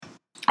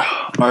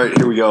All right,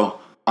 here we go.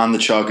 On the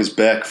Chalk is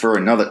back for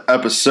another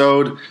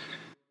episode.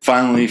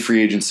 Finally,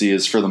 free agency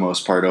is for the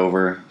most part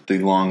over. The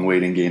long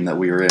waiting game that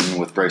we were in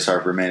with Bryce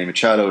Harper and Manny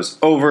Machado is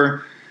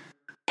over.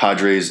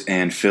 Padres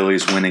and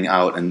Phillies winning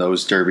out in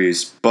those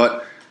derbies.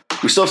 But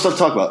we still have stuff to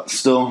talk about.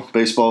 Still,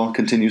 baseball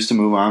continues to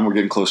move on. We're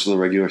getting close to the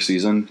regular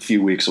season. A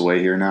few weeks away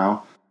here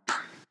now.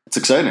 It's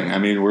exciting. I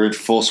mean, we're at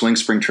full swing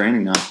spring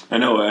training now. I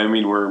know. I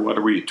mean,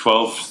 we're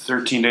 12,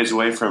 13 days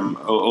away from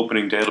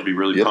opening day. It'll be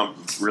really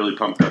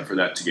pumped up for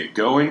that to get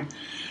going.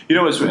 You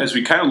know, as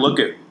we kind of look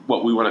at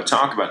what we want to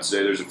talk about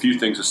today, there's a few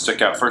things that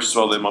stick out. First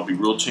of all, there might be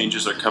rule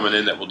changes that are coming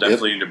in that we'll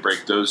definitely need to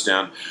break those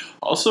down.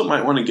 Also,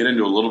 might want to get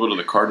into a little bit of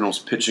the Cardinals'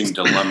 pitching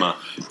dilemma.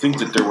 I think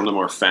that they're one of the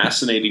more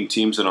fascinating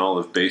teams in all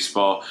of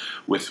baseball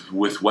with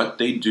what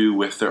they do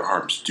with their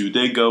arms. Do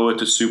they go with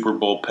the super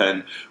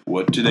bullpen?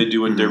 What do they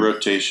do in their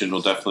rotation?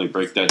 We'll definitely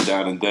break that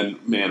down. And then,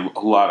 man,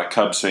 a lot of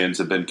Cubs fans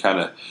have been kind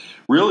of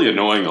really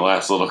annoying the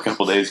last little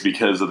couple days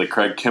because of the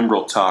Craig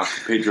Kimbrell talk.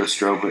 Pedro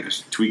Strop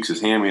tweaks his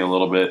hammy a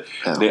little bit.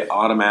 Oh. They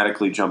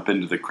automatically jump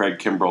into the Craig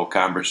Kimbrell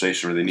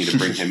conversation where they need to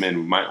bring him in.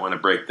 We might want to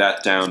break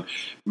that down.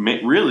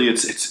 Really,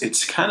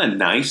 it's kind of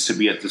nice to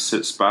be at the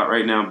sit spot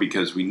right now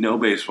because we know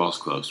baseball's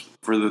close.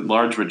 For the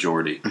large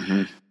majority,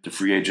 the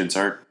free agents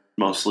are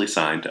mostly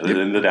signed, other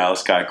than the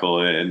Dallas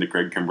Keuchel and the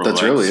Craig Kimbrell.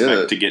 That's really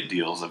expect to get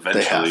deals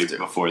eventually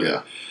before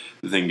the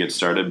thing gets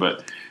started,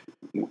 but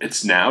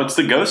it's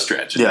the go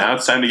stretch. And now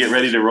it's time to get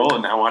ready to roll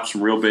and now watch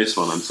some real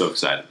baseball, and I'm so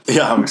excited.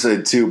 Yeah, I'm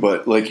excited too,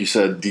 but like you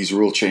said, these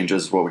rule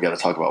changes is what we got to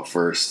talk about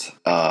first.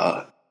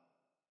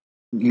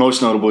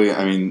 Most notably,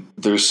 I mean,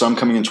 there's some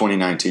coming in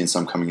 2019,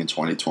 some coming in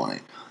 2020.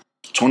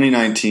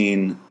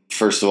 2019,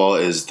 first of all,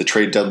 is the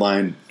trade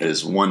deadline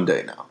is one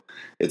day now.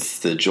 It's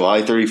the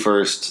July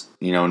 31st,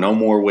 no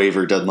more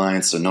waiver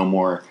deadlines, so no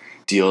more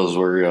deals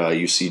where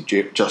you see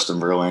Justin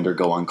Verlander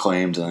go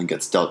unclaimed and then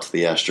gets dealt to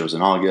the Astros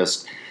in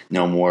August.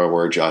 No more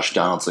where Josh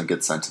Donaldson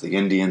gets sent to the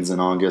Indians in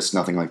August.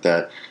 Nothing like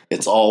that.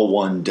 It's all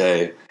one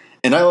day.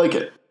 And I like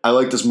it. I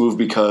like this move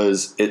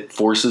because it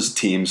forces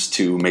teams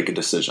to make a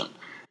decision.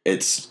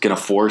 It's going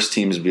to force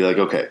teams to be like,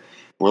 okay,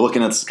 we're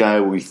looking at this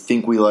guy. We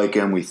think we like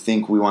him. We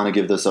think we want to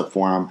give this up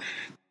for him.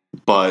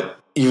 But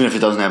even if it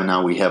doesn't happen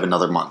now, we have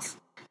another month.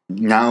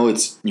 Now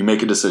it's you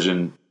make a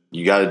decision.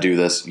 You got to do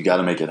this. You got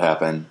to make it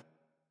happen.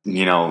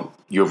 You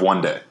have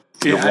one day.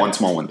 You have one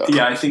small window.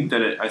 Yeah, I think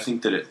that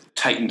it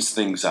tightens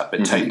things up.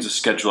 It tightens the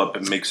schedule up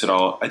and makes it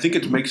all. I think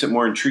it makes it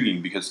more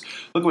intriguing because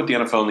look what the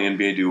NFL and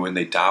the NBA do when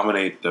they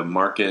dominate the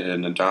market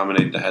and then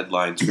dominate the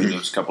headlines for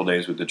those couple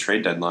days with the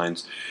trade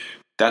deadlines.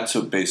 That's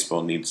what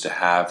baseball needs to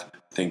have.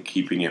 I think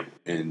keeping it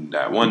in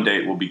that one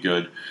date will be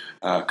good.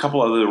 A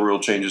couple other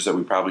rule changes that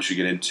we probably should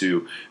get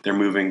into. They're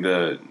moving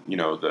the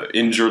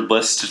injured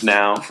list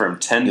now from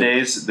 10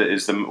 days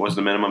was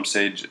the minimum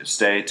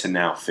stay to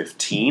now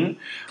 15.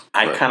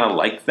 I kind of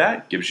like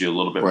that. Gives you a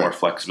little bit more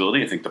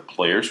flexibility. I think the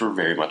players were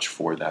very much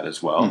for that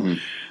as well.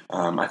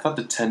 I thought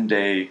the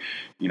 10-day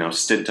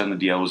stint on the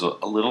DL was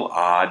a little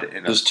odd. And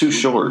it was too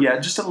short. Yeah,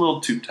 just a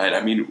little too tight.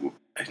 I mean,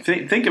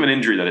 think of an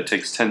injury that it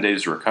takes 10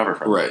 days to recover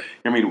from. Right.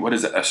 I mean, what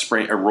is it?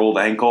 A rolled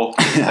ankle?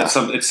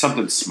 It's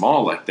something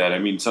small like that. I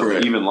mean,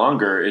 something even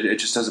longer. It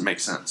just doesn't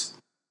make sense.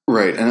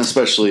 Right, and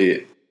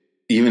especially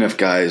even if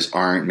guys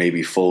aren't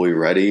maybe fully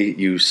ready,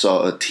 you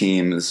saw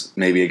teams,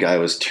 maybe a guy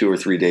was 2 or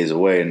 3 days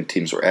away and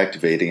teams were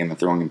activating him and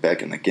throwing him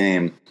back in the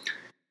game.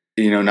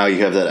 Now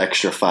you have that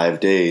extra 5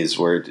 days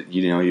where,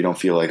 you don't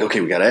feel like,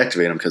 okay, we got to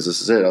activate him because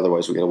this is it.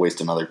 Otherwise, we got to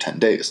waste another 10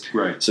 days.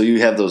 Right. So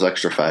you have those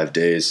extra 5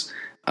 days.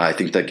 I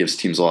think that gives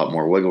teams a lot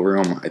more wiggle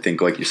room. I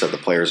think, like you said, the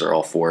players are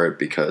all for it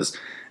because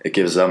it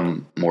gives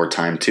them more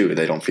time, too.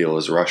 They don't feel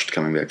as rushed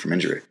coming back from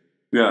injury.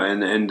 Yeah,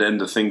 and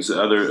the things,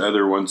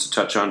 other ones to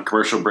touch on,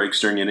 commercial breaks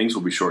during innings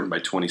will be shortened by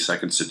 20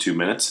 seconds to 2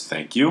 minutes.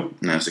 Thank you.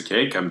 Nice. Piece of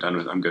cake. I'm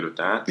good with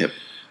that. Yep.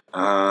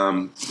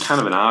 Kind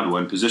of an odd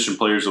one. Position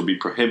players will be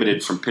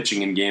prohibited from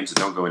pitching in games that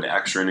don't go into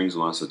extra innings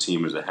unless the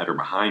team is ahead or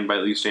behind by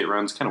at least 8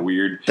 runs. Kind of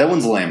weird. That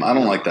one's lame. I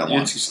don't like that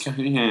one. It's just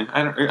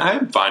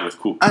I'm fine with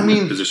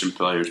position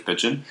players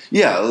pitching.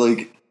 Yeah,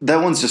 like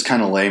that one's just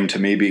kind of lame to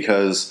me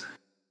because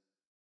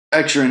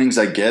extra innings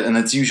I get, and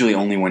that's usually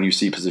only when you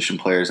see position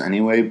players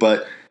anyway,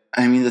 but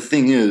I mean, the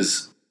thing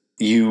is,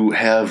 you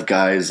have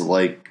guys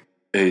like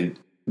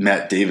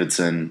Matt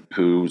Davidson,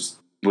 who's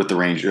with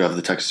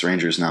the Texas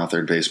Rangers now,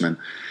 third baseman,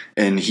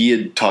 and he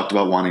had talked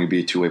about wanting to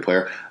be a two-way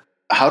player.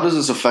 How does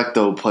this affect,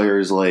 though,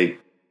 players like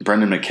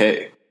Brendan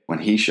McKay when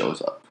he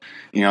shows up?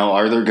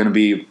 Are there going to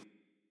be,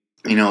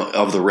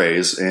 of the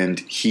Rays, and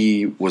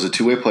he was a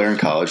two-way player in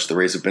college. The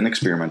Rays have been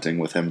experimenting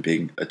with him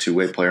being a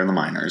two-way player in the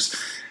minors.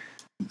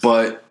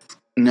 But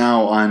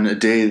now on a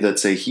day that,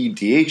 say, he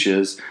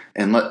DHs,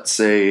 and let's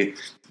say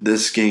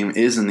this game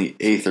is in the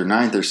 8th or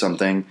 9th or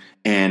something,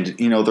 and,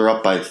 they're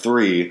up by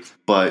 3,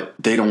 but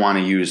they don't want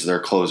to use their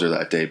closer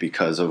that day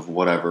because of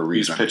whatever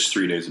reason. He's pitched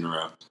 3 days in a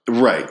row.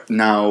 Right.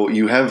 Now,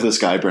 you have this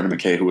guy, Brendan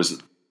McKay, who was a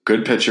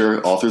good pitcher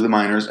all through the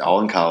minors,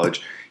 all in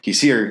college. He's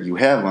here. You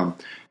have him.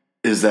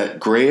 is that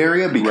gray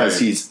area because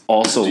Right. he's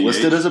also DH.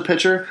 listed as a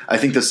pitcher. I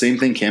think the same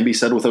thing can be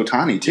said with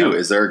Ohtani too. Yep.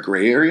 Is there a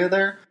gray area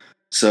there?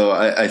 So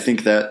I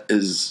think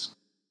that's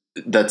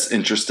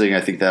interesting. I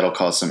think that'll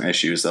cause some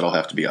issues that'll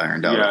have to be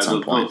ironed out at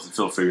some point.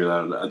 They'll figure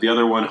that out. The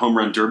other one, Home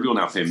Run Derby, will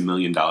now pay $1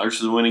 million to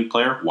the winning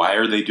player. Why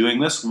are they doing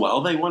this?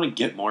 Well, they want to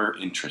get more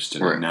interest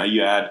in it. Right. Now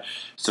you add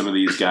some of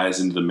these guys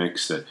into the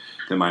mix that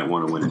might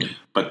want to win it.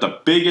 But the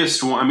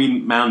biggest one, I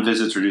mean, mound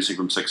visits reducing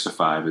from 6 to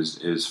 5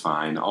 is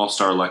fine.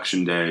 All-Star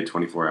Election Day,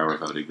 24-hour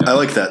voting. I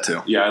like that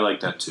too. Yeah, I like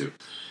that too.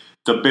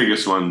 The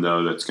biggest one,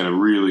 though, that's going to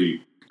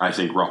really, I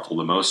think, ruffle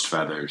the most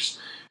feathers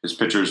is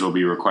pitchers will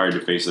be required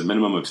to face a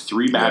minimum of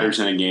 3 batters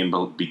in a game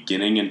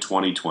beginning in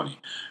 2020.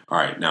 All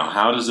right, now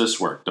how does this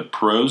work? The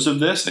pros of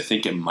this, I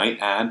think it might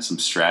add some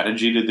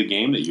strategy to the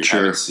game that you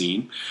haven't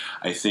seen.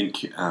 I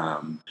think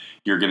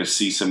you're going to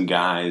see some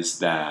guys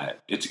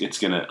that it's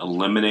going to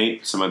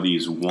eliminate some of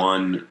these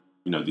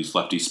these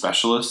lefty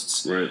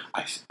specialists. Right.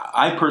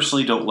 I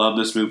personally don't love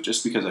this move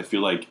just because I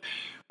feel like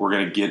we're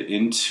going to get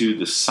into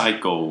the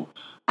cycle.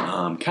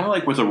 Kind of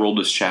like with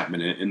Aroldis Chapman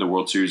in the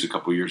World Series a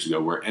couple years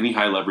ago, where any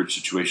high leverage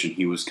situation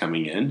he was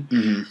coming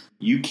in,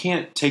 you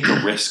can't take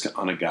a risk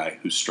on a guy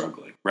who's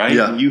struggling, right?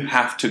 Yeah. You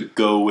have to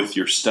go with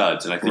your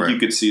studs. And I think Right. you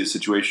could see a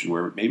situation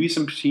where maybe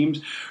some teams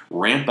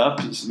ramp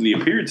up the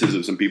appearances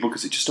of some people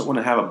because they just don't want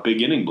to have a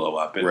big inning blow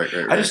up. And Right.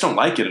 I just don't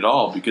like it at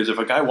all because if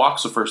a guy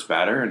walks the first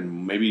batter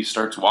and maybe he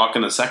starts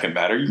walking the second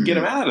batter, you get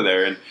him out of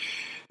there. And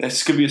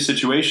this could be a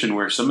situation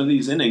where some of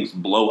these innings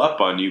blow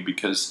up on you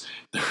because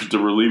the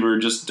reliever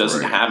just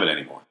doesn't have it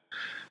anymore.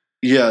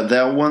 Yeah,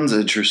 that one's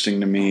interesting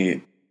to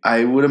me.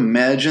 I would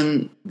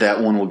imagine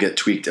that one will get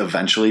tweaked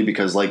eventually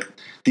because,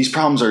 these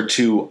problems are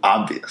too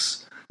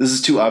obvious. This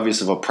is too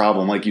obvious of a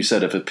problem. Like you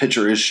said, if a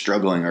pitcher is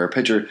struggling or a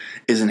pitcher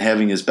isn't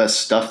having his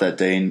best stuff that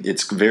day, and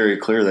it's very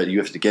clear that you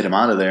have to get him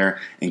out of there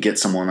and get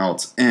someone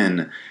else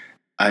in,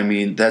 I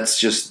mean,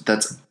 that's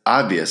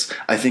obvious.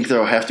 I think there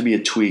will have to be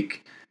a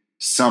tweak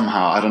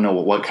somehow. I don't know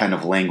what kind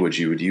of language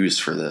you would use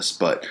for this,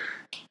 but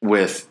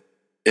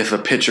if a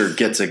pitcher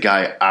gets a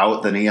guy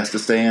out, then he has to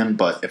stay in.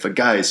 But if a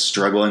guy is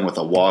struggling with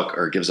a walk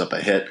or gives up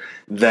a hit,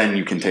 then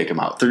you can take him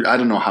out. I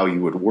don't know how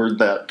you would word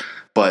that,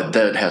 but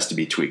that has to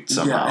be tweaked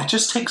somehow. Yeah, it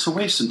just takes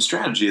away some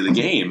strategy of the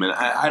game, and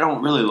I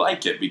don't really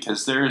like it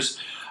because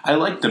I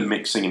like the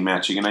mixing and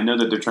matching, and I know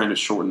that they're trying to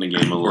shorten the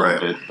game a little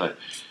bit, but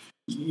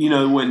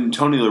when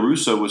Tony La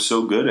Russa was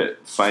so good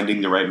at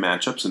finding the right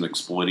matchups and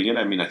exploiting it,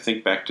 I mean, I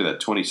think back to that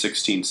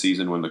 2016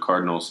 season when the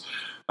Cardinals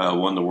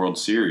won the World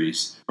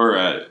Series,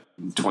 or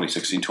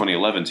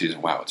 2011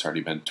 season. Wow, it's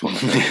already been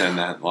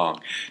that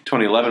long.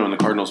 2011 when the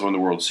Cardinals won the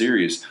World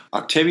Series,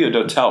 Octavio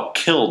Dotel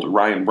killed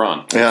Ryan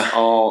Braun. Yeah.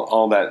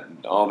 all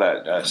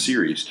that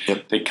series.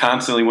 Yep. They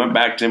constantly went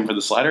back to him for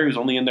the slider. He was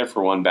only in there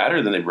for one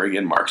batter. Then they bring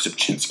in Mark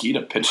Zipchinski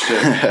to pitch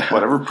to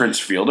whatever Prince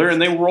Fielder,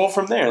 and they roll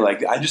from there.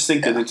 I just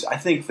think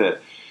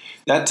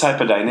that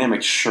type of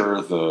dynamic.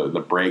 Sure,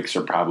 the breaks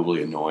are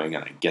probably annoying,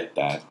 and I get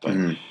that,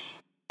 but.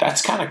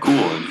 That's kind of cool,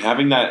 and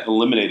having that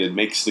eliminated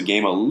makes the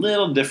game a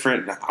little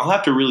different. I'll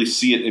have to really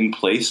see it in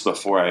place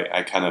before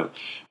I kind of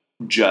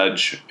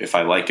judge if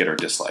I like it or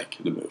dislike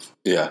the move.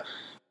 Yeah,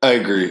 I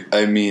agree.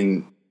 I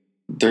mean,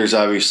 there's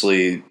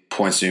obviously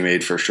points to be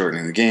made for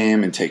shortening the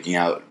game and taking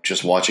out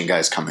just watching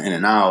guys come in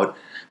and out,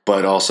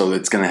 but also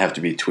it's going to have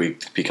to be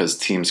tweaked because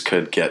teams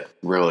could get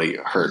really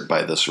hurt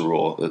by this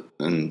rule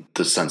in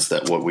the sense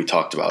that what we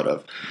talked about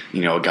of,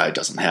 a guy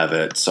doesn't have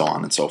it, so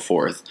on and so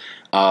forth.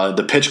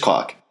 The pitch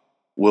clock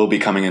will be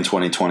coming in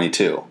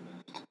 2022,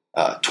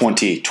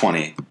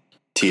 2020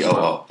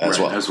 TOO as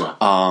well.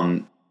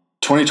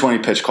 2020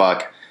 pitch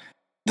clock.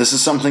 This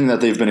is something that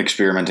they've been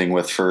experimenting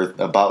with for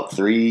about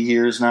 3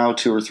 years now,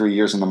 2 or 3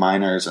 years in the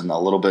minors and a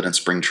little bit in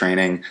spring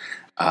training.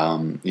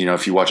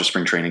 If you watch a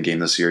spring training game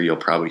this year, you'll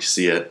probably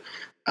see it.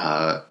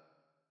 I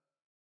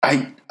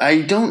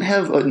don't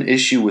have an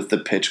issue with the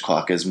pitch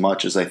clock as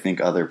much as I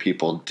think other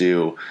people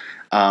do.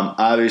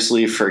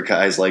 Obviously, for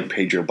guys like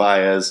Pedro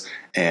Baez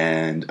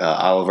and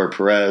Oliver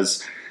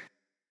Perez,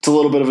 it's a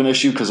little bit of an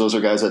issue because those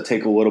are guys that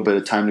take a little bit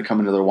of time to come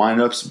into their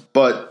windups.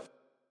 But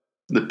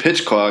the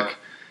pitch clock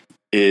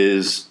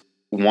is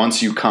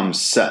once you come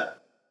set.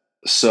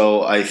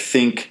 So I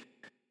think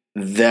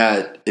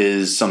that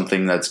is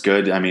something that's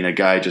good. I mean, a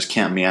guy just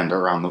can't meander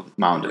around the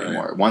mound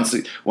anymore. Once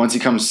he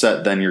comes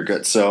set, then you're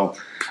good. So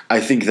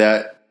I think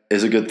that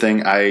is a good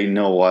thing. I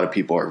know a lot of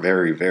people are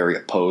very, very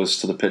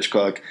opposed to the pitch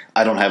clock.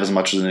 I don't have as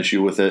much of an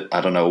issue with it.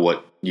 I don't know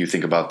what you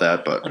think about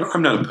that, but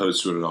I'm not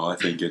opposed to it at all. I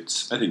think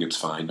it's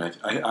fine.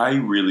 I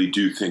really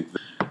do think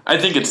I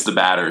think it's the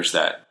batters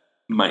that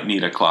might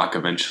need a clock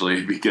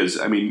eventually because,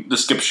 I mean, the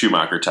Skip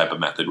Schumacher type of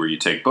method where you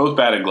take both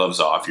batting gloves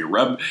off, you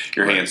rub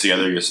your hands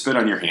together, you spit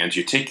on your hands,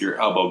 you take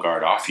your elbow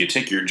guard off, you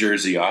take your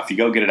jersey off, you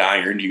go get it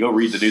ironed, you go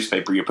read the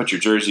newspaper, you put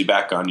your jersey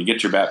back on, you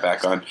get your bat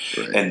back on,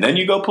 and then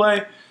you go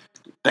play.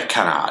 That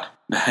kind of odd.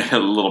 A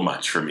little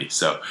much for me.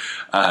 So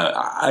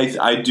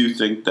I do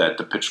think that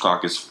the pitch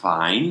clock is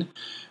fine.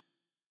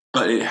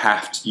 But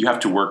you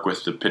have to work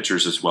with the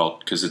pitchers as well,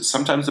 because it's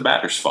sometimes the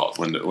batter's fault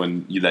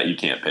when you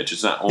can't pitch.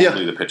 It's not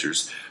only the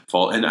pitcher's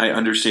fault. And I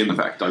understand the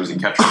fact. I was a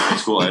catcher in high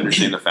school. I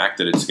understand the fact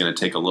that it's going to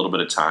take a little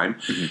bit of time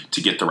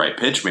to get the right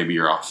pitch. Maybe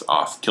you're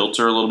off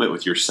kilter a little bit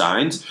with your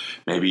signs.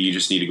 Maybe you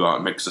just need to go out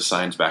and mix the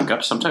signs back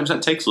up. Sometimes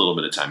that takes a little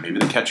bit of time. Maybe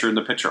the catcher and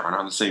the pitcher aren't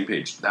on the same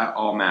page. That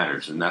all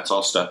matters, and that's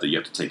all stuff that you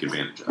have to take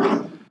advantage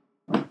of.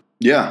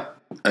 Yeah.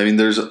 I mean,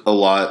 there's a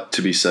lot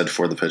to be said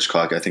for the pitch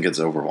clock. I think it's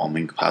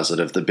overwhelming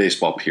positive. The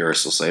baseball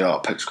purists will say, oh,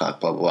 pitch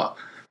clock, blah, blah, blah.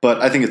 But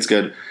I think it's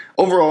good.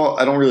 Overall,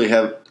 I don't really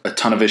have a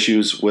ton of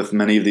issues with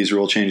many of these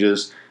rule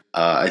changes.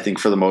 I think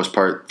for the most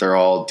part, they're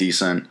all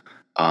decent.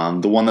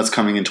 The one that's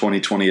coming in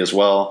 2020 as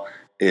well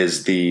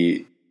is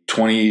the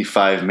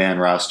 25-man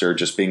roster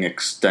just being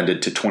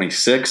extended to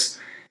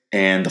 26,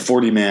 and the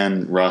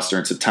 40-man roster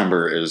in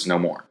September is no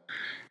more.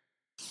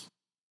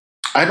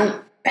 I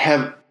don't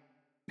have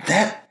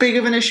that big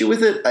of an issue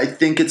with it. I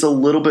think it's a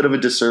little bit of a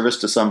disservice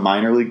to some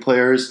minor league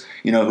players,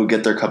 who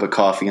get their cup of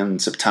coffee in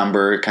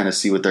September, kind of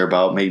see what they're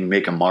about, maybe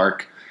make a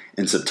mark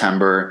in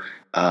September,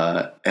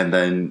 and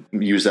then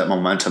use that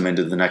momentum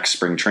into the next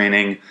spring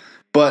training.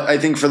 But I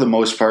think for the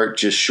most part,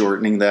 just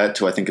shortening that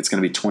to, I think it's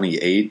going to be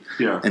 28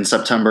 in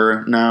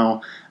September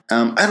now.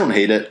 I don't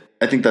hate it.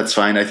 I think that's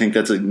fine. I think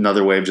that's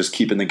another way of just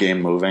keeping the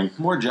game moving.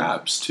 More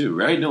jobs, too,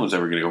 right? No one's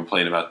ever going to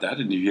complain about that.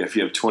 And if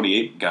you have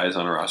 28 guys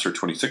on a roster,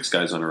 26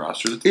 guys on a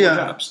roster, that's more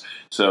jobs.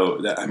 So,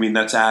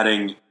 that's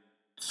adding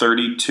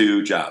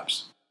 32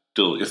 jobs,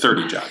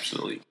 30 jobs to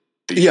the league.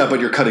 Yeah,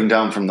 but you're cutting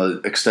down from the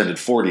extended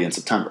 40 in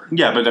September.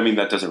 Yeah, but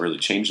that doesn't really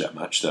change that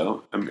much,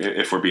 though.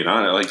 If we're being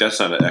honest,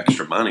 that's not an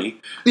extra money.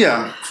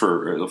 Yeah,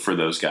 for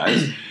those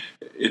guys.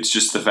 It's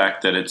just the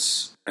fact that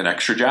it's an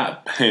extra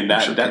job, and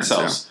that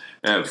sells.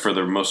 For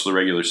the most of the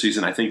regular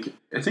season, I think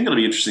it'll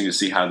be interesting to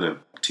see how the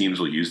teams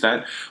will use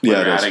that.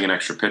 Whether they're adding an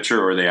extra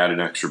pitcher or they add an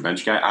extra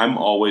bench guy. I'm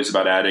always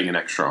about adding an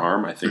extra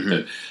arm. I think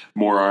that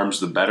more arms,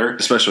 the better.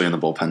 Especially in the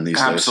bullpen these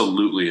days.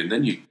 Absolutely. And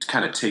then you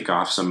kind of take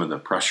off some of the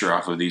pressure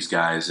off of these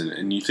guys.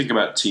 And you think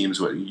about teams,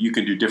 you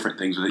can do different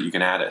things with it. You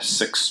can add a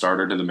sixth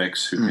starter to the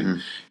mix who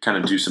can kind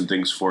of do some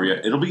things for you.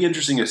 It'll be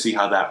interesting to see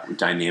how that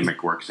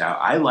dynamic works out.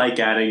 I like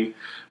adding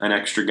an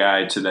extra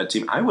guy to that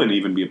team. I wouldn't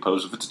even be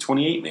opposed if it's a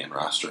 28-man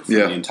roster for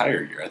the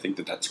entire year. I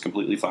think that's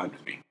completely fine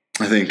with me.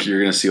 I think you're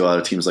going to see a lot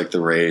of teams like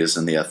the Rays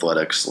and the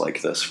Athletics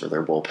like this for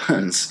their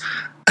bullpens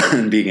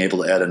and being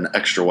able to add an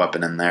extra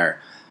weapon in there.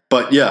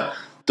 But yeah,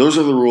 those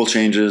are the rule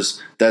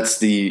changes. That's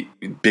the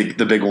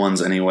big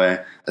ones anyway.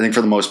 I think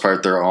for the most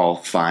part, they're all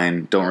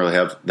fine. Don't really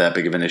have that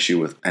big of an issue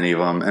with any of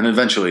them. And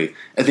eventually,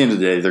 at the end of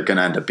the day, they're going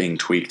to end up being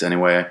tweaked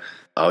anyway.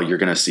 You're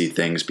going to see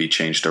things be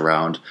changed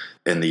around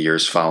in the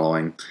years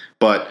following.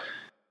 But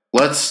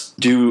let's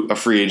do a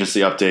free agency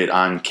update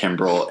on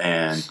Kimbrel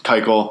and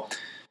Keuchel.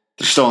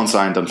 They're still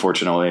unsigned,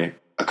 unfortunately,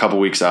 a couple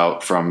weeks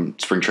out from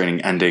spring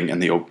training ending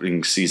and the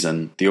opening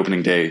season, the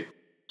opening day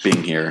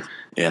being here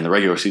and the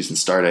regular season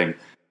starting.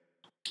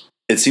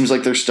 It seems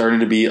like there's starting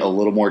to be a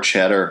little more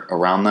chatter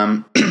around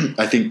them.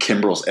 I think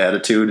Kimbrel's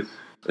attitude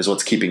is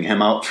what's keeping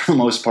him out for the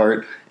most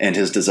part, and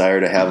his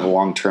desire to have a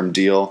long-term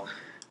deal.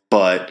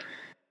 But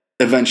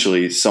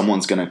eventually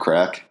someone's going to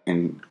crack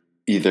and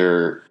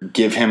either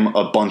give him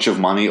a bunch of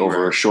money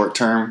over a short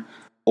term,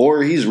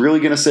 or he's really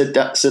going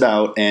to sit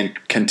out and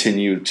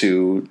continue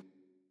to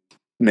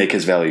make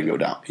his value go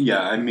down.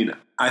 Yeah,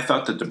 I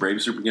thought that the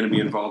Braves were going to be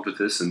involved with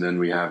this, and then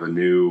we have a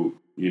new,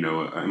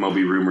 MLB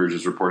Rumors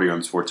is reporting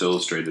on Sports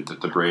Illustrated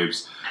that the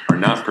Braves are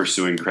not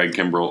pursuing Craig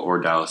Kimbrel or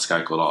Dallas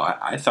Keuchel at all.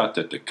 I thought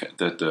that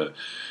the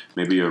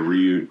maybe a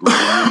reunion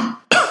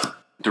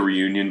the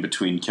reunion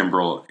between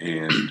Kimbrel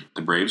and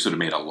the Braves would have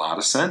made a lot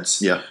of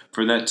sense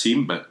for that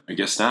team, but I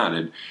guess not.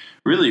 And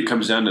really, it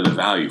comes down to the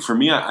value. For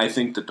me, I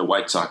think that the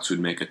White Sox would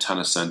make a ton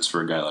of sense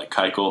for a guy like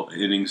Keuchel,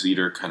 innings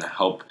eater, kind of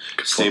help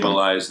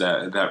stabilize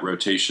that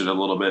rotation a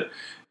little bit,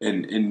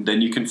 and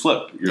then you can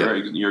flip.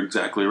 You're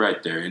exactly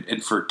right there.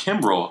 And for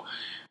Kimbrel,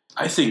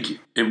 I think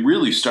it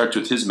really starts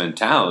with his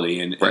mentality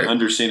and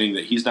understanding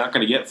that he's not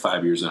going to get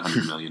 5 years and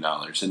 $100 million.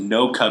 And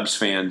no Cubs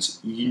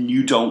fans,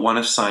 you don't want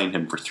to sign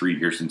him for 3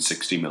 years and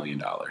 $60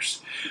 million.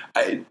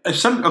 I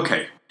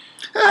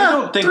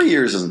don't think 3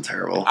 years isn't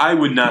terrible. I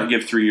would not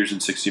give 3 years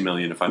and $60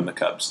 million if I'm the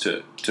Cubs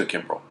to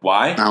Kimbrel.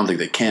 Why? I don't think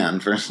they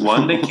can.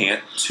 One, they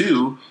can't.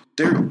 Two,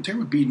 there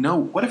would be no.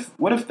 What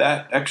if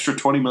that extra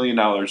 $20 million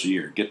a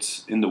year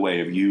gets in the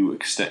way of you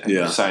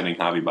signing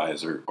Javi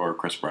Baez or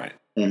Chris Bryant?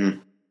 Mm-hmm.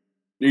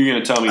 You're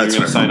going to tell me you're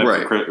going to sign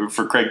up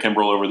for Craig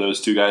Kimbrel over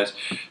those two guys?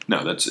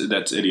 No, that's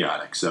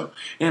idiotic. So,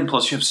 and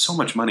plus you have so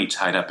much money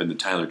tied up in the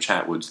Tyler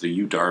Chatwoods, the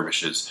Yu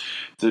Darvishes,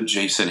 the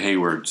Jason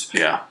Haywards.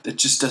 Yeah, it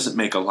just doesn't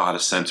make a lot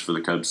of sense for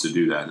the Cubs to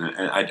do that,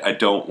 and I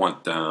don't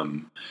want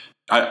them.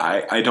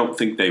 I don't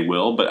think they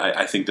will, but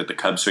I think that the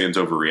Cubs fans'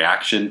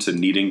 overreaction to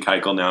needing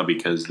Keuchel now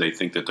because they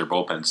think that their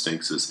bullpen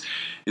stinks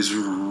is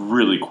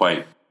really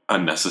quite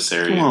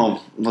unnecessary.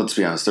 Well, let's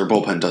be honest, their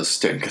bullpen does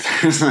stink.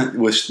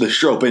 With the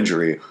Strop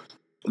injury.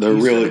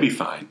 He's going to be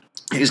fine.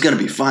 He's going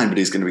to be fine, but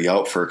he's going to be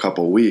out for a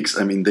couple of weeks.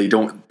 I mean, they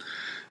don't.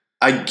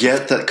 I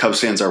get that Cubs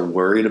fans are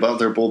worried about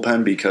their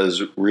bullpen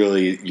because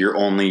really your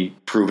only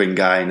proven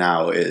guy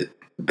now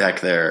back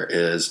there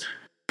is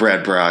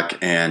Brad Brock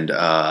and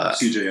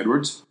C.J.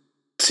 Edwards.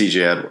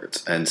 C.J.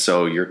 Edwards. And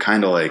so you're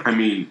kind of like... I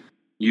mean,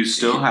 you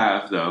still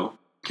have, though,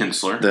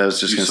 Kinsler. That was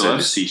just you still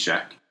have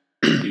Cishek.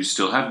 You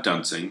still have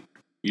Dunsing.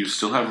 You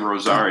still have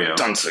Rosario.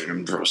 Dunsing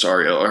and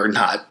Rosario are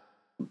not...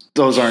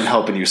 Those aren't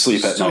helping you sleep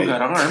at night. Still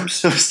got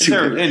arms.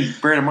 And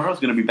Brandon Morrow's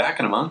going to be back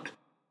in a month.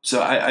 So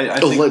I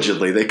think,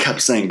 allegedly, they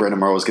kept saying Brandon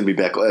Morrow was going to be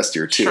back last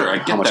year too. Sure, I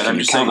get that. I'm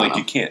just saying, like,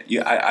 you can't.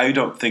 I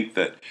don't think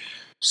that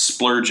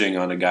splurging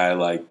on a guy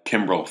like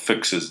Kimbrel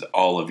fixes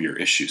all of your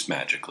issues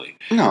magically.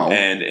 No,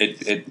 and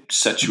it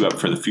sets you up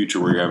for the future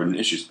where you're having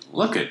issues.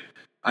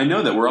 I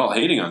know that we're all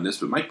hating on this,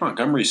 but Mike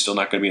Montgomery's still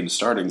not going to be in the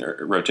starting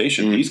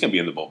rotation. Mm-hmm. He's going to be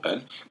in the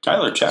bullpen.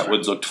 Tyler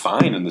Chatwood's looked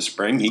fine in the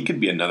spring. He could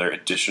be another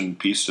addition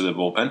piece to the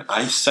bullpen.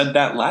 I said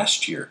that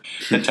last year,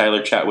 that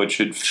Tyler Chatwood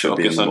should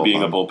focus on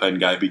being a bullpen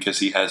guy because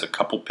he has a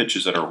couple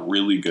pitches that are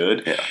really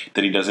good,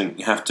 that he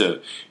doesn't have to,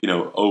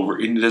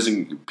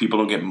 people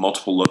don't get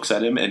multiple looks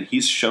at him, and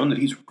he's shown that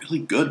he's really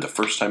good the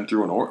first time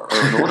through an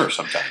order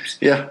sometimes.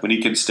 Yeah. When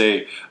he can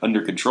stay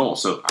under control.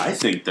 So I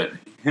think that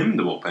him in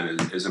the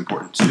bullpen is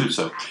important too.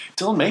 So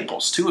Dylan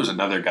Maples too is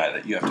another guy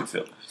that you have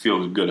to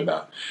feel good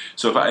about.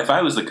 So if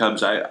I was the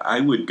Cubs, I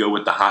would go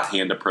with the hot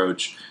hand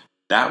approach.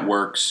 That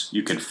works.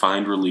 You can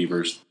find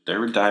relievers.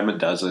 They're a dime a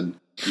dozen.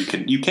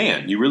 You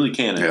really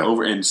can.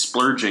 And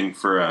splurging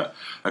for a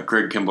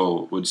Craig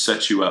Kimbrel would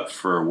set you up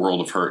for a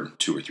world of hurt in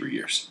 2 or 3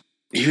 years.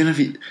 Even if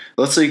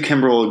let's say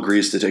Kimbrel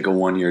agrees to take a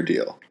 1-year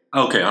deal.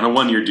 Okay, on a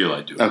 1-year deal,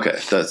 I do. Okay,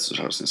 that's what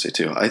I was going to say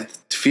too. I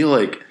feel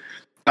like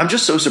I'm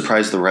just so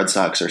surprised the Red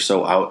Sox are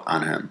so out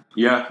on him.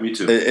 Yeah, me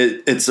too.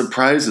 It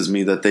surprises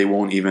me that they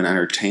won't even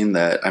entertain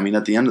that. I mean,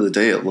 at the end of the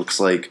day, it looks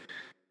like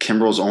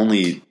Kimbrel's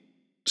only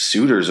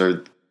suitors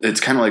are, it's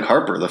kind of like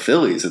Harper, the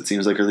Phillies. It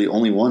seems like are the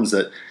only ones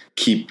that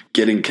keep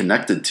getting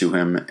connected to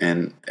him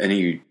in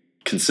any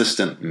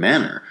consistent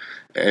manner.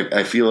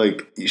 I feel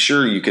like,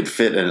 sure, you could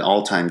fit an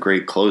all-time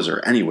great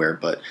closer anywhere,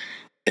 but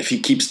if he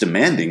keeps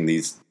demanding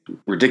these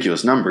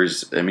ridiculous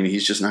numbers, I mean,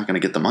 he's just not going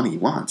to get the money he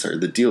wants or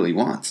the deal he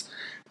wants.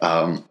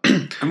 I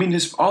mean,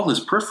 all his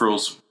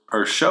peripherals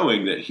are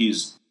showing that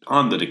he's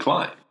on the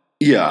decline.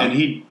 Yeah. And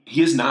he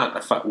is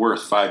not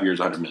worth 5 years,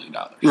 $100 million.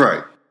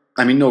 Right.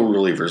 I mean, no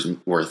reliever's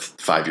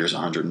worth 5 years,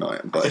 $100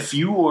 million. But if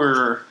you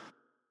were...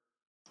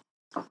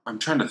 I'm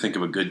trying to think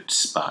of a good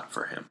spot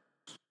for him.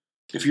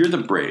 If you're the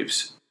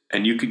Braves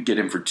and you could get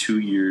him for 2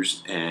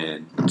 years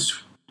and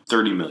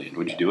 $30 million,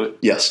 would you do it?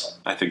 Yes.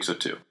 I think so,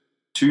 too.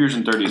 2 years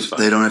and 30 is fine.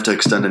 They don't have to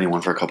extend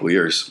anyone for a couple of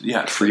years.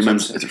 Yeah.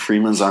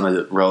 Freeman's on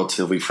a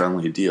relatively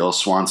friendly deal.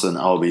 Swanson,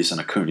 Albies, and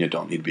Acuna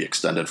don't need to be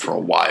extended for a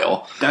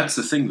while. That's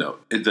the thing, though.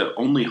 The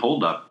only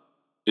holdup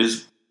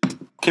is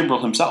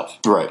Kimbrel himself.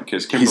 Right.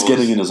 Because he's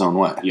getting in his own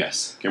way.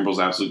 Yes. Kimbrel's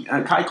absolutely...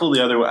 Keuchel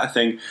the other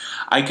way.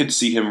 I could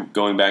see him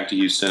going back to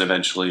Houston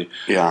eventually.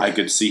 Yeah. I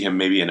could see him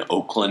maybe in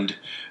Oakland.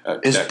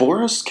 Is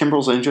Boris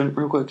Kimbrel's agent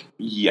real quick?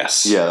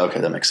 Yes. Yeah,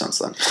 okay, that makes sense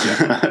then.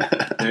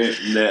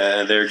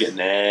 Yeah. They're getting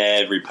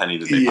every penny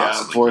that they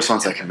possibly Boris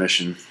wants that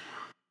commission.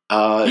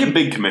 He's a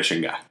big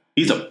commission guy.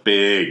 He's a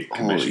big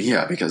commission guy.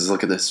 Yeah, because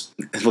look at this.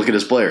 Look at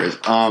his players.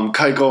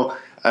 Keuchel,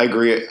 I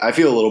agree. I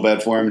feel a little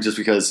bad for him just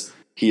because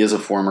he is a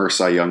former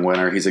Cy Young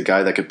winner. He's a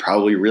guy that could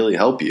probably really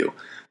help you.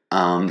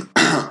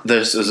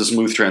 This is a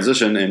smooth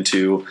transition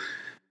into,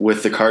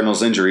 with the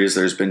Cardinals' injuries,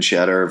 there's been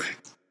chatter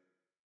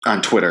on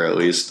Twitter at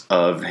least,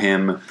 of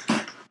him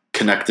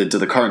connected to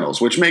the Cardinals,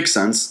 which makes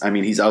sense. I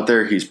mean, he's out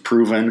there, he's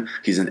proven,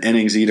 he's an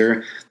innings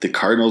eater. The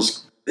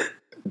Cardinals,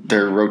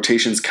 their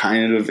rotation's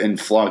kind of in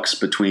flux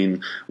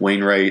between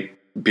Wainwright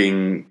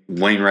being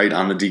Wainwright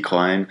on the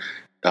decline,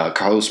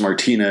 Carlos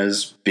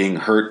Martinez being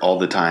hurt all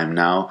the time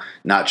now.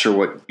 Not sure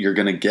what you're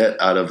going to get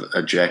out of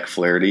a Jack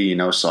Flaherty,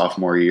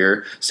 sophomore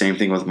year. Same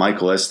thing with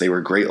Michaelis. They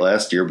were great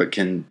last year, but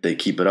can they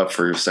keep it up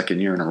for a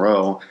second year in a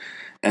row?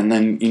 And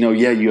then,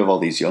 you have all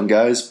these young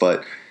guys,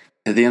 but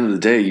at the end of the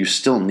day, you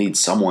still need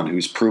someone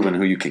who's proven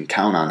who you can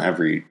count on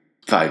every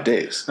 5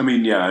 days. I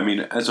mean,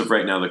 as of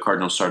right now, the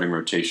Cardinals starting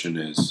rotation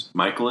is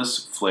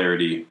Michaelis,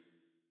 Flaherty,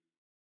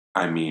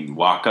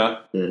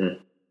 Waka,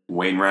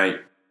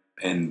 Wainwright,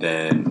 and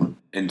then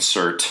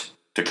insert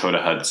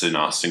Dakota Hudson,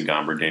 Austin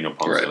Gomber, Daniel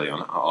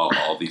Ponce-de-Leon,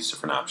 all these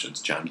different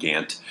options. John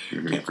Gant,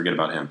 can't forget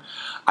about him.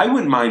 I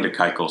wouldn't mind a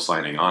Keuchel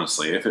signing,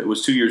 honestly. If it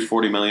was 2 years,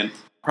 $40 million,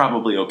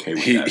 probably okay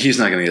with that. He's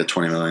not going to get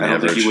 $20 million. I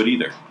don't think he would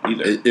either.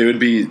 It would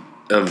be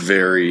a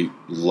very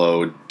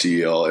low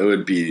deal. It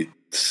would be...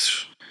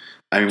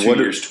 2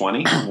 years,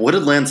 20? What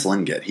did Lance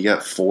Lynn get? He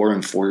got 4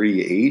 and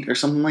 48 or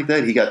something like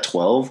that. He got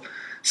 12.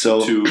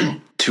 So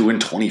 2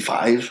 and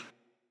 25.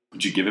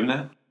 Would you give him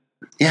that?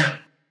 Yeah,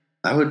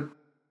 I would.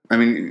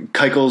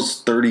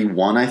 Keuchel's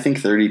 31, I think,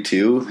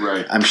 32.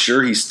 Right. I'm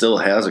sure he still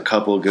has a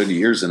couple of good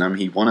years in him.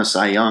 He won a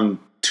Cy Young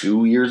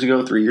 3 years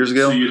ago. So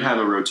you'd have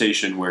a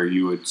rotation where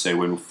you would say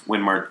when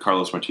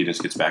Carlos Martinez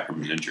gets back from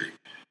his injury,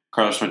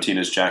 Carlos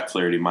Martinez, Jack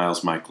Flaherty,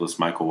 Miles Michaelis,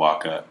 Michael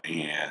Wacha,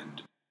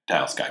 and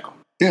Dallas Keuchel.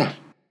 Yeah.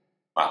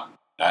 Wow.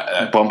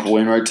 Bump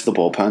Wainwright to the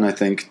bullpen. I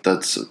think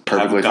that's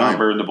perfectly fine. Have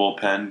Gomber in the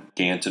bullpen,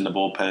 Gant in the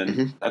bullpen.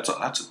 Mm-hmm. That's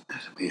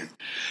man.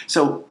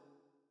 So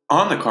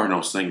on the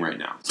Cardinals thing right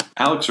now,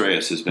 Alex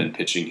Reyes has been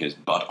pitching his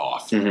butt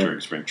off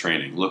during spring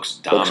training. Looks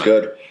dominant. Looks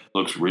good.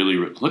 Looks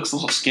looks a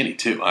little skinny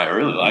too. I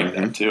really like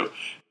that too.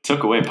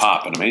 Took away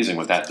pop, and amazing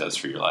what that does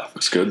for your life.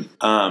 Looks good.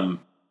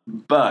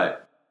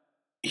 But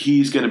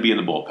he's going to be in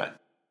the bullpen,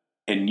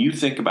 and you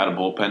think about a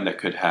bullpen that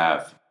could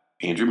have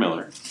Andrew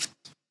Miller,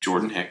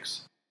 Jordan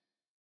Hicks,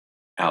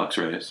 Alex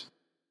Reyes,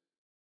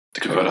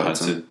 Dakota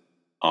Hudson,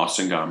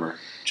 Austin Gomber,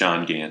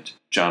 John Gant,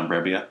 John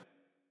Brebbia.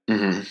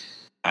 Mm-hmm.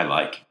 I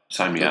like.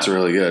 Sign me up. That's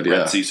really good, yeah.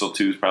 Brett Cecil,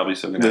 too, is probably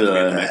still going to have to be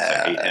in the mix.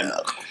 I hate him.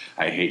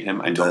 I hate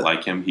him. I don't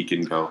like him. He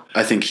can go.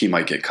 I think he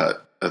might get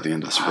cut at the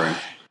end of the spring.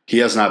 He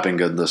has not been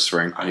good this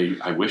spring.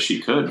 I wish he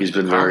could. He's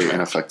been very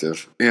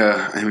ineffective.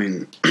 Yeah, I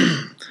mean,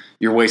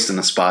 you're wasting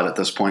a spot at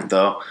this point,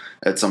 though.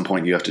 At some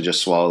point, you have to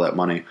just swallow that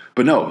money.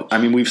 But no, I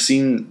mean, we've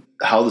seen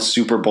how the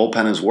super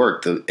bullpen has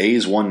worked. The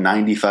A's won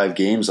 95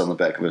 games on the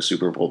back of a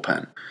super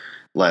bullpen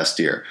last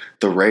year.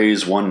 The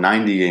Rays won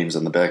 90 games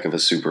on the back of a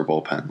super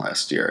bullpen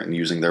last year and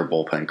using their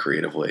bullpen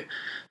creatively.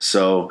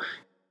 So,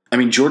 I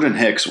mean, Jordan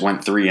Hicks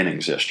went 3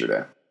 innings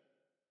yesterday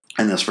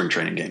in the spring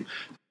training game.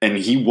 And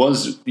he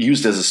was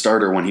used as a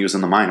starter when he was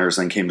in the minors,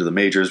 then came to the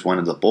majors, went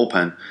into the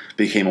bullpen,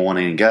 became a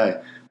 1-inning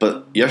guy.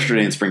 But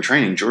yesterday in spring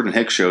training, Jordan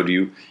Hicks showed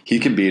you he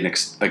can be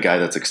a guy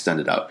that's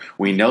extended out.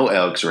 We know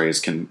Alex Reyes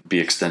can be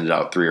extended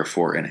out 3 or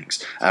 4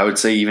 innings. I would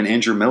say even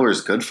Andrew Miller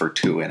is good for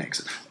 2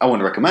 innings. I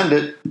wouldn't recommend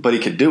it, but he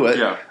could do it.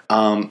 Yeah.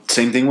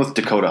 Same thing with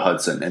Dakota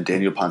Hudson and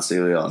Daniel Ponce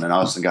de Leon and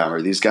Austin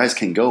Gomber. These guys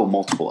can go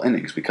multiple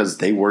innings because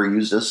they were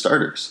used as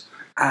starters.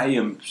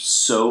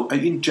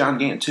 John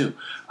Gant too.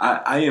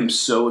 I am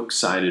so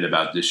excited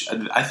about this.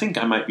 I think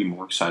I might be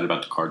more excited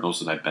about the Cardinals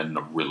than I've been in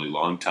a really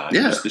long time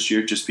this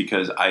year, just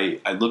because I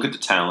look at the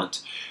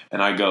talent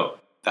and I go,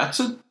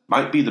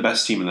 might be the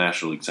best team in the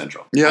National League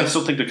Central. Yeah. I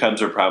still think the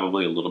Cubs are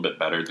probably a little bit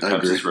better. The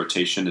Cubs'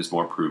 rotation is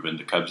more proven.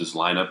 The Cubs'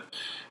 lineup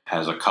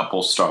has a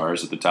couple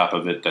stars at the top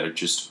of it that are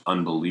just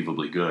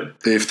unbelievably good.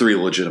 They have 3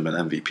 legitimate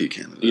MVP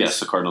candidates.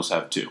 Yes, the Cardinals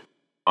have 2.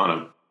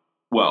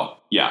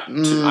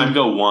 I'd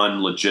go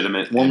 1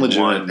 legitimate. One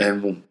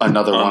and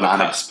another one on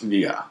cusp.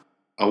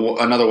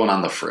 Another one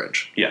on the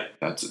fringe. Yeah,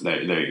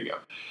 there you go.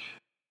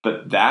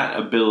 But that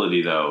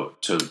ability, though,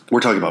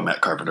 we're talking about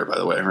Matt Carpenter, by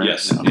the way, right?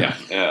 Yes, yeah.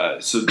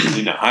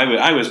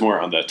 I was more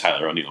on the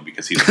Tyler O'Neill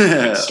because he's a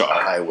big star.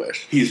 I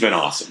wish. He's been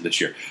awesome this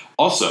year.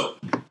 Also,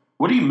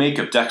 what do you make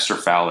of Dexter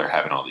Fowler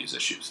having all these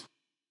issues?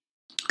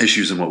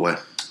 Issues in what way?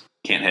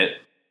 Can't hit.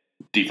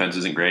 Defense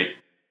isn't great.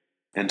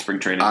 In spring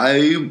training.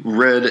 I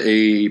read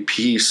a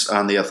piece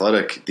on The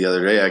Athletic the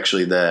other day,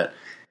 actually, that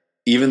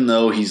even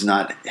though he's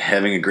not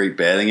having a great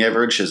batting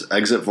average, his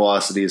exit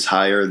velocity is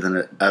higher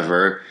than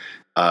ever.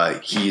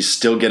 He's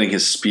still getting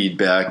his speed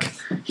back.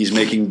 He's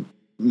making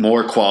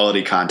more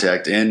quality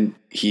contact, and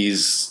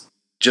he's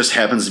just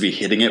happens to be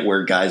hitting it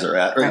where guys are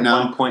at now. At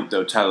one point,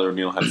 though, Tyler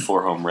O'Neill had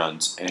 4 home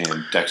runs,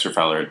 and Dexter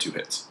Fowler had 2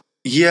 hits.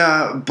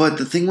 Yeah, but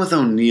the thing with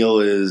O'Neill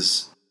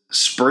is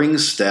spring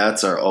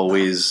stats are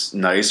always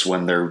nice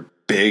when they're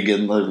big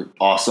and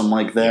awesome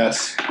like that.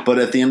 Yes. But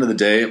at the end of the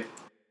day,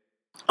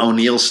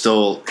 O'Neill's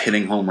still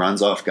hitting home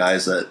runs off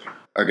guys that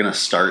are going to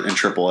start in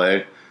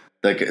AAA,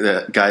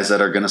 that guys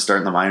that are going to start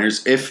in the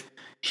minors. If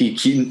he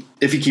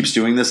keeps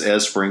doing this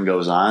as spring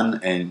goes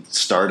on and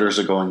starters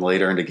are going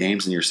later into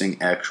games and you're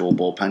seeing actual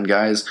bullpen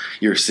guys,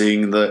 you're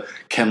seeing the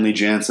Kenley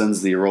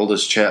Jansen's, the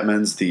Aroldis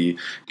Chapman's, the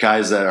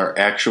guys that are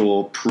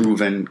actual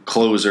proven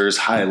closers,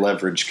 high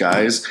leverage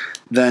guys,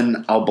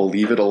 then I'll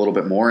believe it a little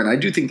bit more. And I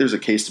do think there's a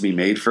case to be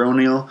made for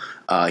O'Neill.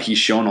 He's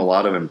shown a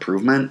lot of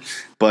improvement.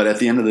 But at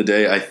the end of the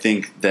day, I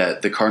think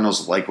that the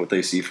Cardinals like what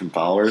they see from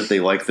Fowler.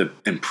 They like the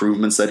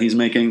improvements that he's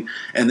making.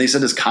 And they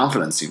said his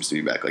confidence seems to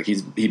be back. Like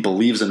he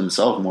believes in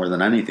himself more than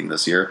anything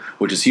this year,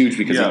 which is huge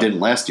because he didn't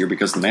last year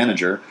because the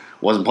manager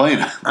wasn't playing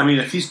him. I mean,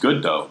 if he's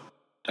good, though,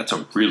 that's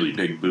a really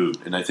big boot.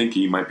 And I think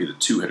he might be the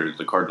 2-hitter that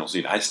the Cardinals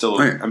need. I'm still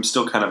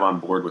kind of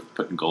on board with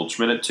putting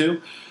Goldschmidt at 2.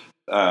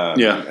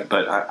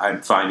 But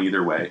I'm fine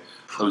either way.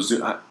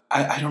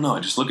 I don't know.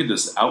 I just look at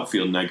this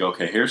outfield and I go,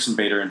 okay, Harrison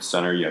Bader in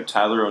center. You have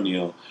Tyler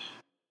O'Neill,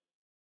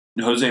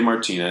 Jose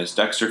Martinez,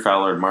 Dexter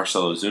Fowler, and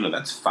Marcell Ozuna.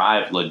 That's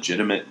 5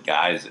 legitimate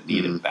guys that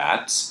need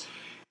at-bats.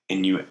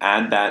 And you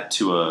add that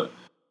to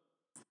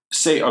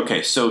say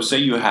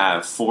you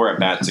have 4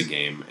 at-bats a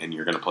game and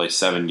you're going to play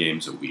 7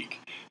 games a week.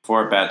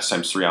 4 at-bats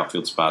times 3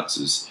 outfield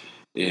spots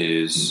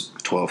is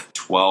 12.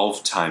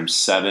 12 times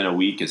 7 a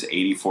week is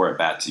 84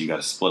 at-bats. So you got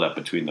to split up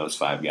between those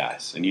 5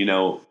 guys. And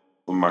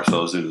when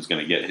Marcell Ozuna is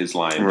going to get his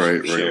line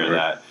share of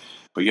that.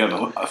 But you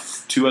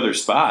have 2 other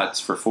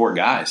spots for 4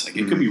 guys. Like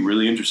it could be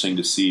really interesting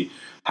to see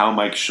how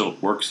Mike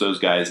Shildt works those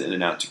guys in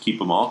and out to keep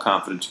them all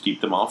confident, to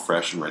keep them all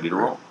fresh and ready to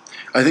roll.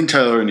 I think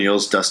Tyler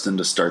O'Neill's destined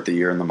to start the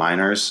year in the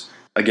minors.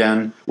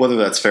 Again, whether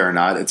that's fair or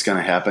not, it's going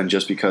to happen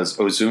just because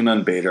Ozuna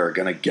and Bader are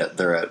going to get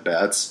their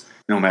at-bats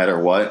no matter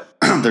what.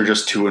 They're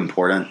just too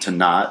important to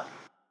not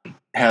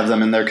have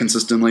them in there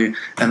consistently.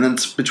 And then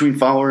it's between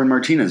Fowler and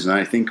Martinez. And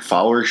I think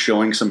Fowler's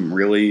showing some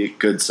really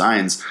good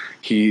signs.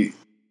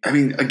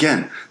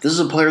 Again, this is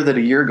a player that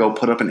a year ago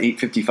put up an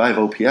 855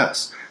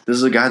 OPS. This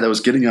is a guy that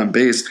was getting on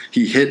base.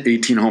 He hit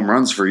 18 home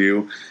runs for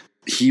you.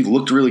 He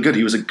looked really good.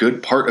 He was a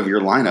good part of your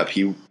lineup.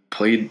 He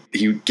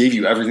gave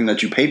you everything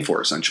that you paid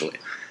for, essentially.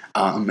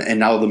 And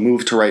now the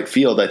move to right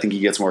field, I think he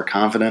gets more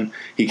confident.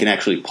 He can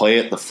actually play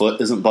it. The foot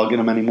isn't bugging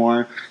him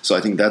anymore. So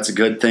I think that's a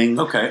good thing.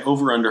 Okay,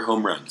 over under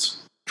home runs.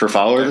 For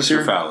Fowler this year?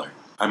 For Fowler.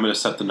 I'm going to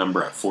set the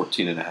number at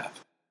 14.5.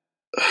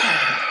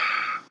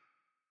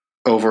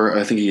 Over,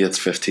 I think he gets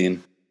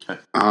 15. Okay.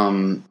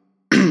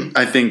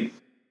 I think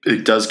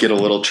it does get a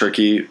little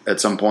tricky at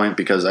some point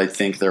because I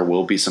think there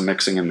will be some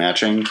mixing and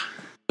matching.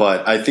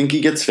 But I think he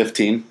gets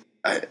 15.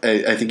 I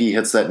think he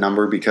hits that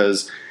number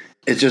because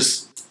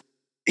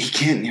he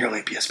can't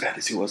nearly be as bad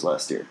as he was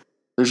last year.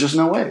 There's just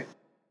no way.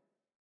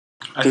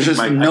 There's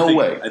just no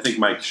way. I think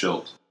Mike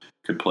Shildt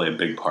could play a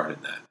big part in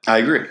that. I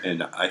agree.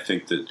 And I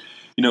think that,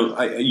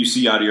 you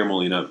see Yadier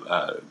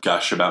Molina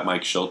gush about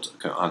Mike Shildt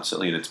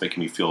constantly, and it's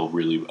making me feel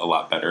really a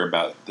lot better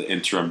about the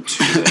interim to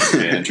the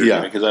manager.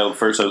 Yeah. Because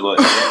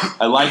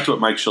I liked what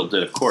Mike Shildt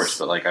did, of course,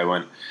 but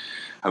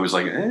I was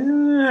like,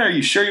 are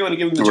you sure you want to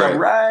give him the job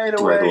right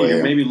away?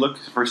 Or maybe look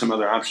for some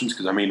other options?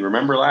 Because,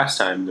 remember last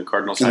time the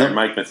Cardinals hired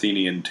Mike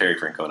Matheny and Terry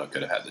Francona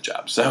could have had the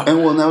job. So,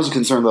 and that was a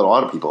concern that a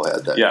lot of people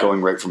had,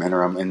 going right from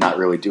interim and not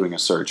really doing a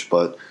search.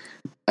 But,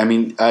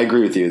 I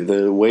agree with you.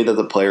 The way that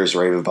the players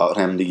rave about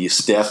him, the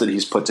staff that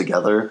he's put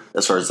together,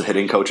 as far as the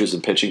hitting coaches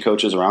and pitching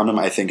coaches around him,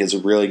 I think is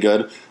really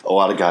good. A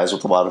lot of guys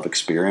with a lot of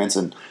experience.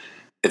 And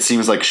it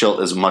seems like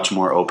Shildt is much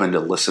more open to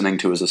listening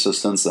to his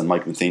assistants than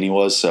Mike Matheny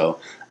was.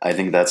 So I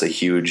think that's a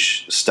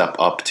huge step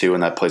up, too,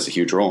 and that plays a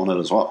huge role in it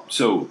as well.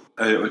 So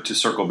to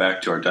circle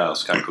back to our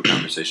Dallas Keuchel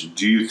conversation,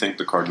 do you think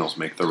the Cardinals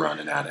make the run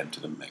and add him to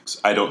the mix?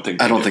 I don't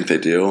think they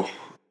do.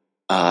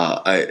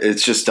 It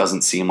just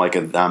doesn't seem like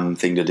a them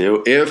thing to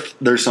do. If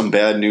there's some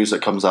bad news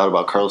that comes out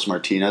about Carlos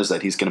Martinez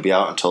that he's going to be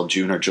out until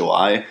June or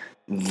July,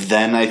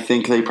 then I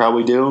think they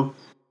probably do,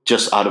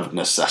 just out of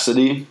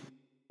necessity.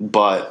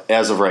 But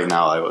as of right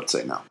now, I would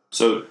say no.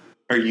 So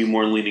are you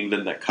more leaning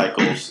than that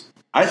Keuchel's?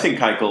 I think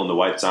Keuchel and the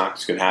White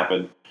Sox could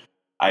happen.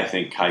 I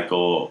think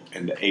Keuchel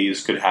and the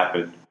A's could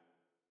happen.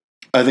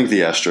 I think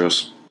the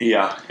Astros.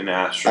 Yeah, and the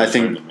Astros I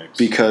think are in the mix.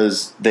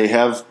 Because they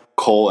have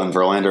Cole and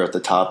Verlander at the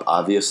top,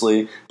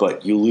 obviously,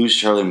 but you lose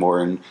Charlie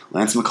Morton.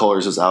 Lance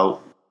McCullers is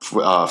out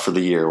for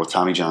the year with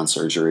Tommy John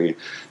surgery.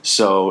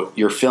 So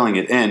you're filling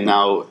it in.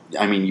 Now,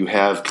 you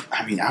have –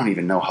 I don't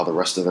even know how the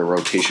rest of their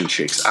rotation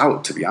shakes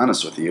out, to be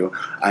honest with you.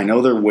 I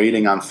know they're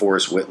waiting on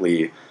Forrest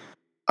Whitley.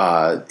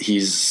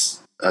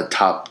 He's a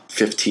top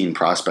 15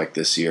 prospect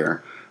this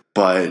year.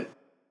 But,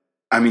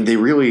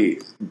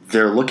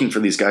 they're looking for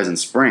these guys in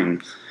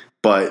spring.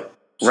 But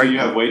so you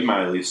have Wade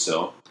Miley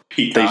still.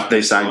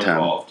 They signed him.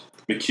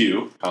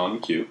 Colin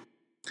McHugh.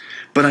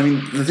 But,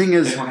 the thing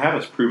is... They don't have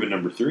us proven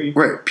number 3.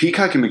 Right.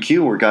 Peacock and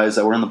McHugh were guys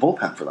that were in the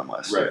bullpen for them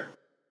last year.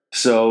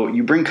 So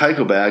you bring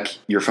Keuchel back.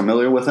 You're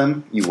familiar with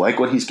him. You like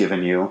what he's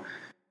given you.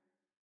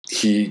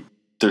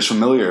 There's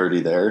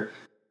familiarity there.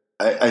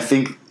 I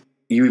think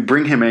you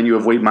bring him in. You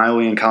have Wade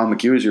Miley and Colin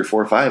McHugh as your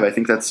 4-5. I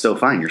think that's still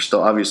fine. You're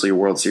still obviously a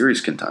World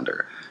Series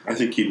contender. I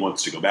think he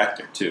wants to go back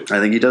there, too.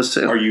 I think he does,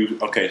 too. Are you...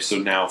 Okay, so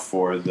now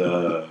for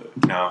the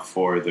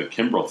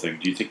Kimbrel thing,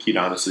 do you think he'd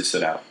honestly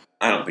sit out?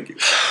 I don't think he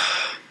would.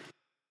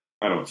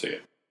 I don't see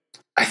it.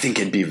 I think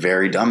it'd be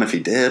very dumb if he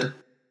did.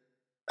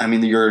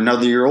 You're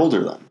another year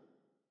older then.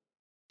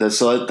 That's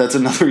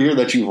another year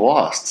that you've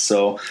lost.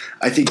 So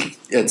I think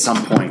at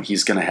some point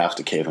he's going to have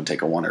to cave and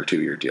take a 1 or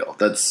 2 year deal.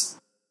 There's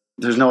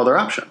no other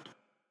option.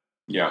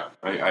 Yeah,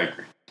 I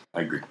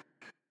agree.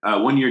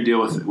 1 year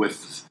deal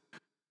with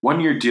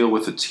 1 year deal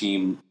with a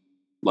team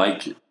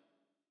like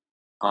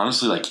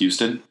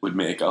Houston would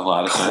make a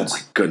lot of sense. Oh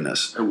my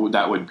goodness,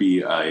 that would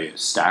be a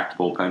stacked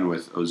bullpen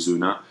with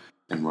Ozuna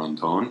and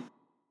Rondon.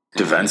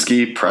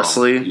 Davinsky,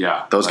 Presley.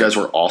 Those guys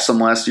were awesome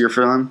last year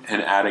for them.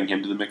 And adding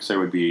him to the mix there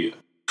would be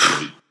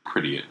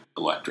pretty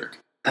electric.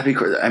 That'd be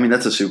great.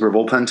 That's a super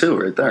bullpen too,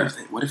 right there.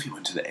 What if he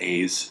went to the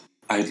A's?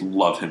 I'd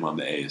love him on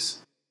the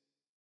A's.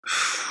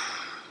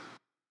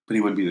 But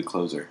he wouldn't be the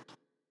closer.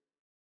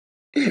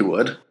 He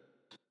would.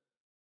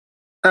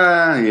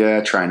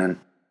 Treinen.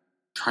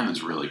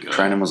 Treinen's really good.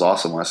 Treinen was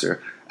awesome last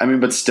year.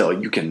 But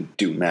still, you can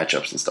do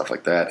matchups and stuff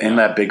like that. And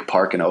that big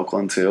park in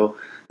Oakland too.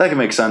 That can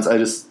make sense.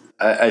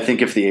 I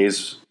think if the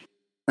A's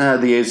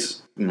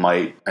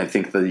might. I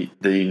think the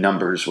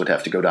numbers would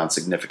have to go down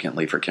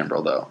significantly for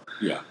Kimbrel, though.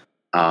 Yeah.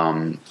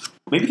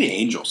 Maybe the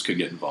Angels could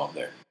get involved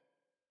there.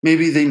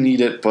 Maybe they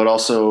need it, but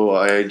also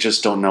I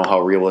just don't know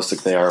how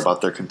realistic they are about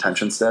their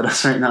contention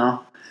status right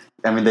now.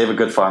 They have a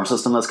good farm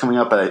system that's coming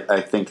up, but I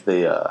think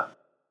they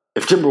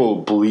if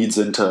Kimbrel bleeds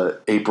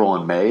into April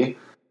and May,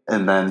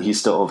 and then he's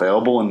still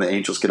available, and the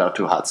Angels get out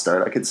to a hot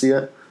start, I could see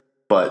it.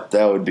 But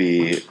that would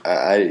be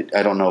I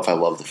don't know if I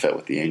love the fit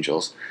with the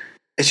Angels.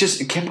 It's just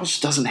Kimbrel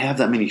just doesn't have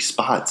that many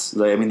spots.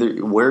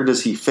 Where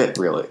does he fit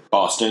really?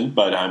 Boston,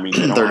 but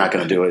they're not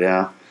going to do it.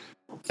 Yeah,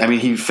 I mean,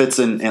 he fits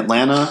in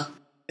Atlanta,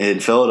 in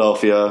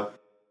Philadelphia,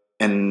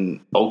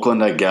 in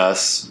Oakland, I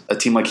guess. A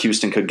team like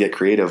Houston could get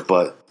creative,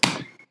 but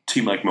A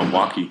team like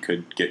Milwaukee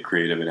could get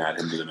creative and add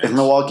him to the mix. if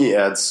Milwaukee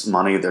adds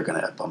money, they're going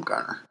to add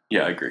Bumgarner.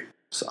 Yeah, I agree.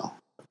 So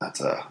that's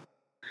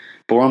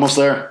but we're almost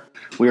there.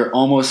 We are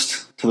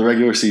almost to the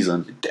regular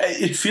season.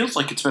 It feels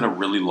like it's been a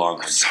really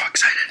long. I'm so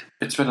excited.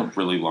 It's been a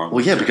really long.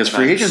 Well, yeah, because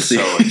free agency.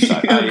 So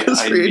excited.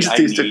 Because free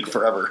agency took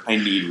forever. I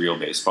need real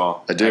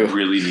baseball. I do. I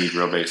really need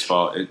real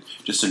baseball. It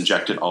just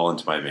inject it all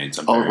into my veins.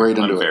 I'm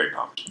very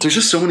pumped. There's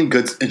just so many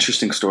good,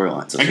 interesting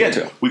storylines.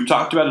 Again, we've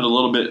talked about it a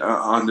little bit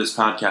on this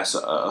podcast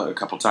a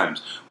couple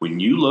times. When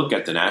you look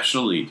at the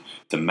National League,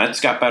 the Mets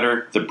got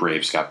better, the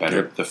Braves got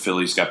better, the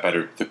Phillies got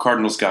better, the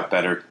Cardinals got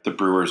better, the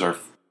Brewers are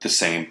the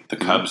same. The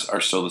Cubs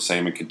are still the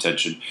same in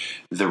contention.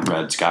 The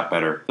Reds got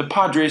better. The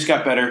Padres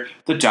got better.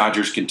 The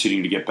Dodgers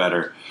continue to get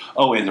better.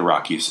 Oh, and the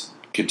Rockies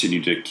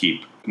continue to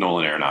keep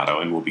Nolan Arenado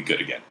and will be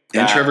good again.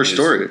 And Trevor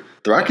Story.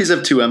 The Rockies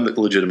have 2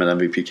 legitimate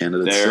MVP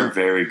candidates. They're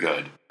very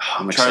good.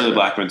 Oh, Charlie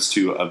Blackmon's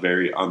too a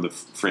very on the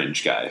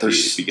fringe guy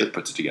if he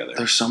puts it together.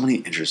 There's so many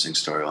interesting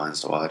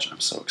storylines to watch. I'm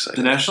so excited.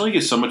 The National League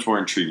is so much more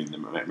intriguing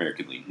than the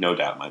American League, no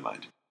doubt in my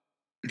mind.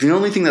 The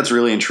only thing that's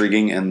really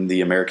intriguing in the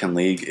American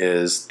League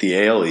is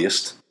the AL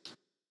East.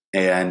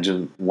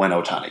 And when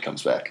Ohtani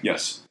comes back.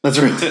 Yes. That's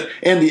right.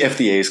 And the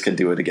FDAs can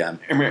do it again.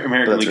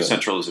 American League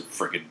Central is a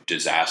freaking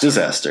disaster.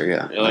 Disaster,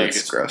 yeah.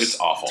 It's gross. It's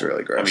awful. It's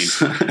really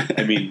gross.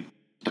 I mean,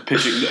 the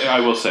pitching, I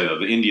will say, though,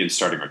 the Indians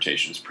starting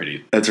rotation is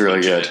pretty It's really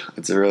legit. good.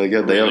 It's really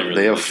good.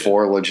 They have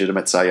 4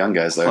 legitimate Cy Young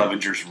guys there.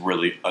 Clevenger's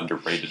really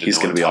underrated. He's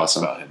going to be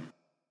awesome. About him.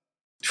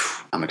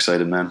 I'm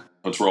excited, man.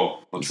 Let's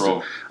roll.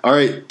 All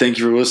right. Thank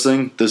you for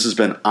listening. This has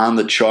been On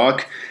the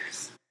Chalk.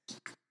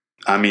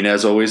 I mean,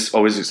 as always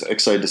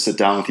excited to sit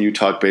down with you,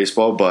 talk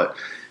baseball, but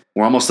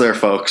we're almost there,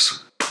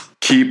 folks.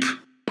 Keep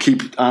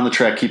on the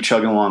track, keep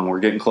chugging along. We're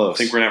getting close. I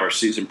think we're going to have our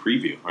season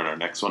preview on our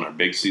next one, our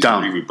big season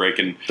preview,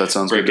 breaking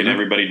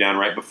everybody down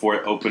right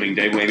before opening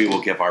day. Maybe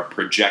we'll give our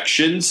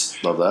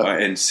projections. Love that.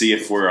 And see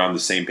if we're on the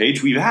same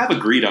page. We have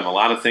agreed on a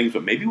lot of things,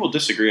 but maybe we'll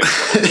disagree on a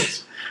couple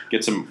things.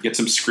 Get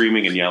some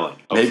screaming and yelling.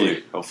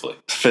 Hopefully.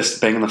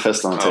 Banging the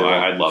fist on the table.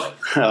 I'd love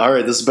it. All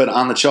right, this has been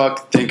On the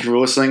Chalk. Thank you for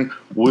listening.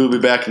 We'll be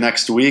back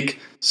next week,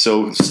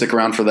 so stick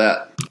around for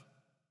that.